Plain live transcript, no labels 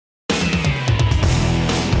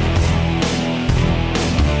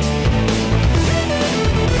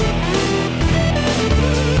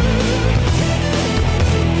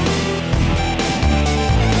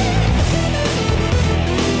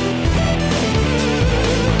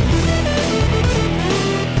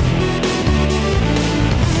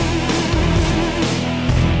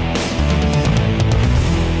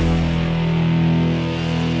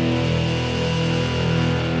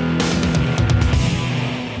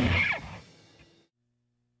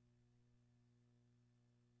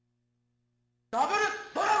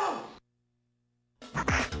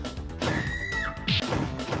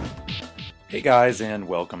Hey guys, and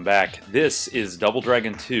welcome back. This is Double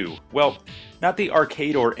Dragon 2. Well, not the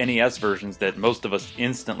arcade or NES versions that most of us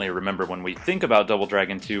instantly remember when we think about Double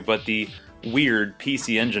Dragon 2, but the weird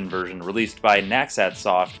PC Engine version released by Naxat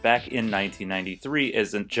Soft back in 1993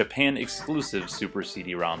 as a Japan-exclusive Super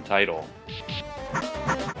CD-ROM title.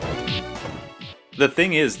 The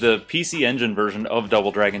thing is, the PC Engine version of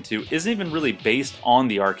Double Dragon 2 isn't even really based on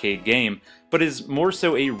the arcade game, but is more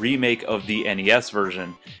so a remake of the NES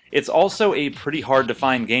version. It's also a pretty hard to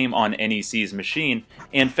find game on NEC's machine,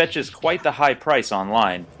 and fetches quite the high price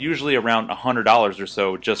online, usually around $100 or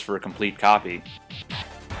so just for a complete copy.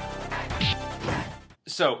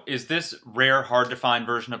 So, is this rare, hard-to-find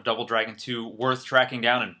version of Double Dragon 2 worth tracking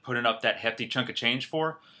down and putting up that hefty chunk of change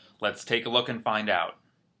for? Let's take a look and find out.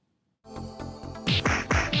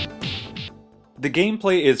 The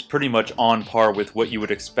gameplay is pretty much on par with what you would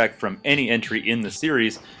expect from any entry in the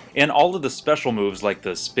series, and all of the special moves like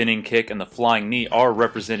the spinning kick and the flying knee are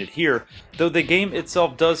represented here, though the game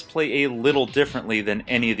itself does play a little differently than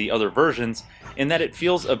any of the other versions, in that it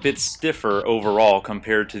feels a bit stiffer overall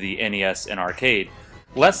compared to the NES and arcade.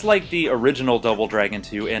 Less like the original Double Dragon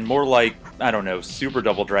 2, and more like, I don't know, Super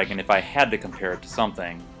Double Dragon if I had to compare it to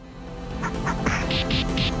something.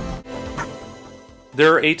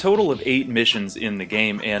 There are a total of 8 missions in the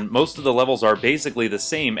game, and most of the levels are basically the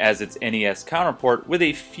same as its NES counterpart, with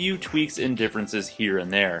a few tweaks and differences here and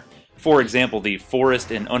there. For example, the forest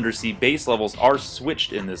and undersea base levels are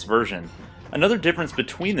switched in this version. Another difference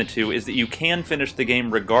between the two is that you can finish the game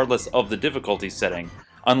regardless of the difficulty setting,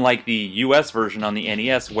 unlike the US version on the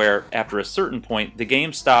NES where, after a certain point, the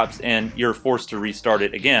game stops and you're forced to restart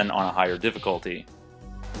it again on a higher difficulty.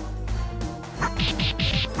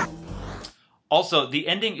 Also, the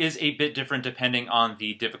ending is a bit different depending on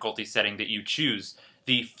the difficulty setting that you choose.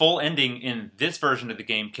 The full ending in this version of the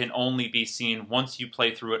game can only be seen once you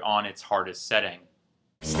play through it on its hardest setting.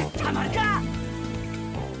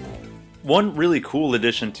 One really cool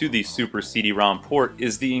addition to the Super CD-ROM port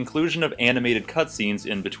is the inclusion of animated cutscenes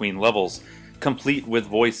in between levels, complete with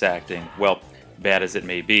voice acting, well, bad as it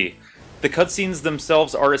may be. The cutscenes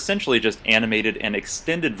themselves are essentially just animated and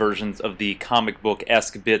extended versions of the comic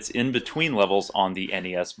book-esque bits in between levels on the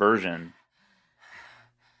NES version.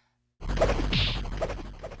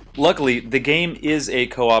 Luckily, the game is a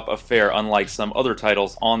co-op affair unlike some other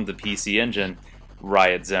titles on the PC Engine,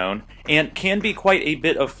 Riot Zone, and can be quite a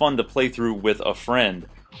bit of fun to play through with a friend.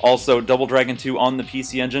 Also, Double Dragon 2 on the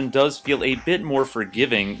PC Engine does feel a bit more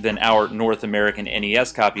forgiving than our North American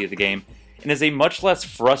NES copy of the game, and is a much less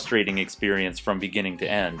frustrating experience from beginning to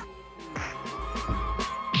end.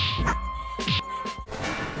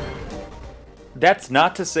 That's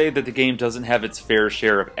not to say that the game doesn't have its fair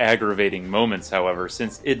share of aggravating moments, however,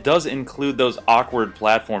 since it does include those awkward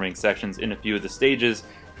platforming sections in a few of the stages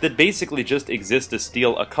that basically just exist to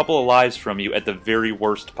steal a couple of lives from you at the very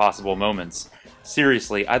worst possible moments.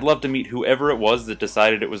 Seriously, I'd love to meet whoever it was that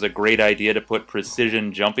decided it was a great idea to put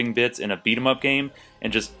precision jumping bits in a beat-em-up game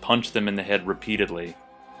and just punch them in the head repeatedly.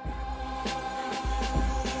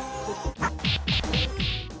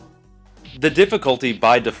 The difficulty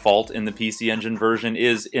by default in the PC Engine version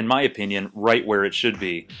is, in my opinion, right where it should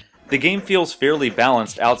be. The game feels fairly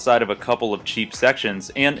balanced outside of a couple of cheap sections,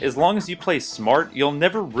 and as long as you play smart, you'll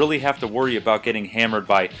never really have to worry about getting hammered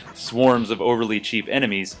by swarms of overly cheap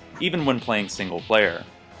enemies, even when playing single player.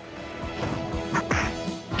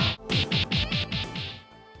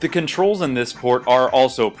 The controls in this port are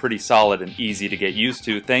also pretty solid and easy to get used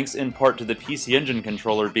to, thanks in part to the PC Engine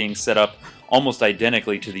controller being set up almost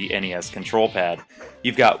identically to the NES control pad.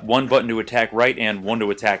 You've got one button to attack right and one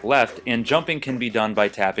to attack left, and jumping can be done by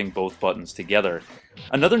tapping both buttons together.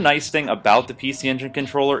 Another nice thing about the PC Engine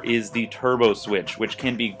controller is the turbo switch, which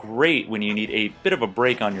can be great when you need a bit of a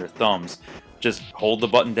break on your thumbs. Just hold the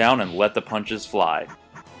button down and let the punches fly.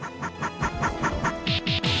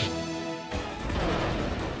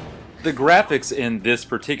 The graphics in this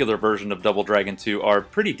particular version of Double Dragon 2 are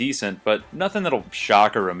pretty decent, but nothing that'll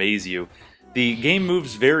shock or amaze you. The game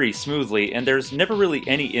moves very smoothly, and there's never really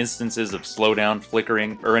any instances of slowdown,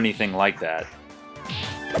 flickering, or anything like that.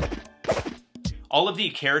 All of the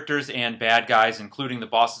characters and bad guys, including the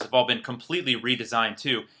bosses, have all been completely redesigned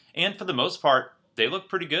too, and for the most part, they look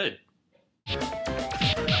pretty good.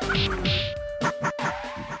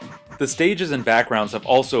 The stages and backgrounds have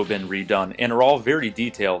also been redone, and are all very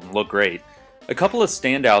detailed and look great. A couple of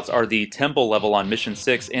standouts are the temple level on Mission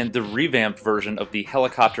 6 and the revamped version of the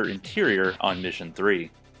helicopter interior on Mission 3.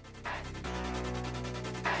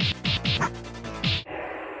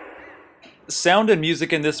 Sound and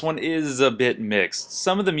music in this one is a bit mixed.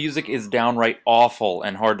 Some of the music is downright awful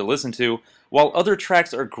and hard to listen to, while other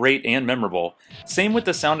tracks are great and memorable. Same with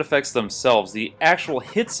the sound effects themselves. The actual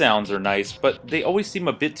hit sounds are nice, but they always seem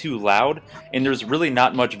a bit too loud, and there's really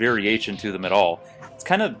not much variation to them at all. It's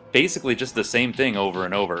kind of basically just the same thing over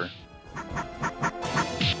and over.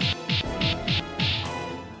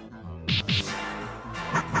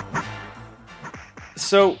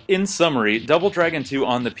 So, in summary, Double Dragon 2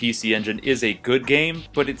 on the PC Engine is a good game,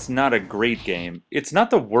 but it's not a great game. It's not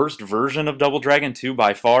the worst version of Double Dragon 2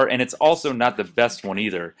 by far, and it's also not the best one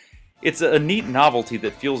either. It's a neat novelty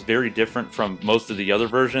that feels very different from most of the other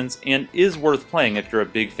versions, and is worth playing if you're a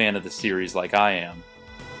big fan of the series like I am.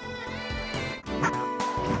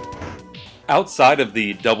 Outside of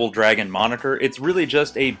the Double Dragon moniker, it's really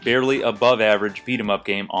just a barely above average beat-em-up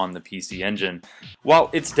game on the PC Engine. While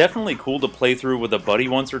it's definitely cool to play through with a buddy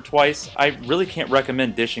once or twice, I really can't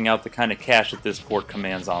recommend dishing out the kind of cash that this port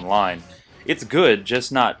commands online. It's good,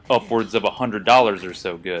 just not upwards of $100 or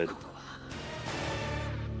so good.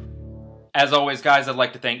 As always, guys, I'd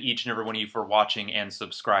like to thank each and every one of you for watching and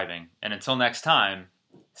subscribing. And until next time,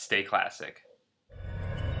 stay classic.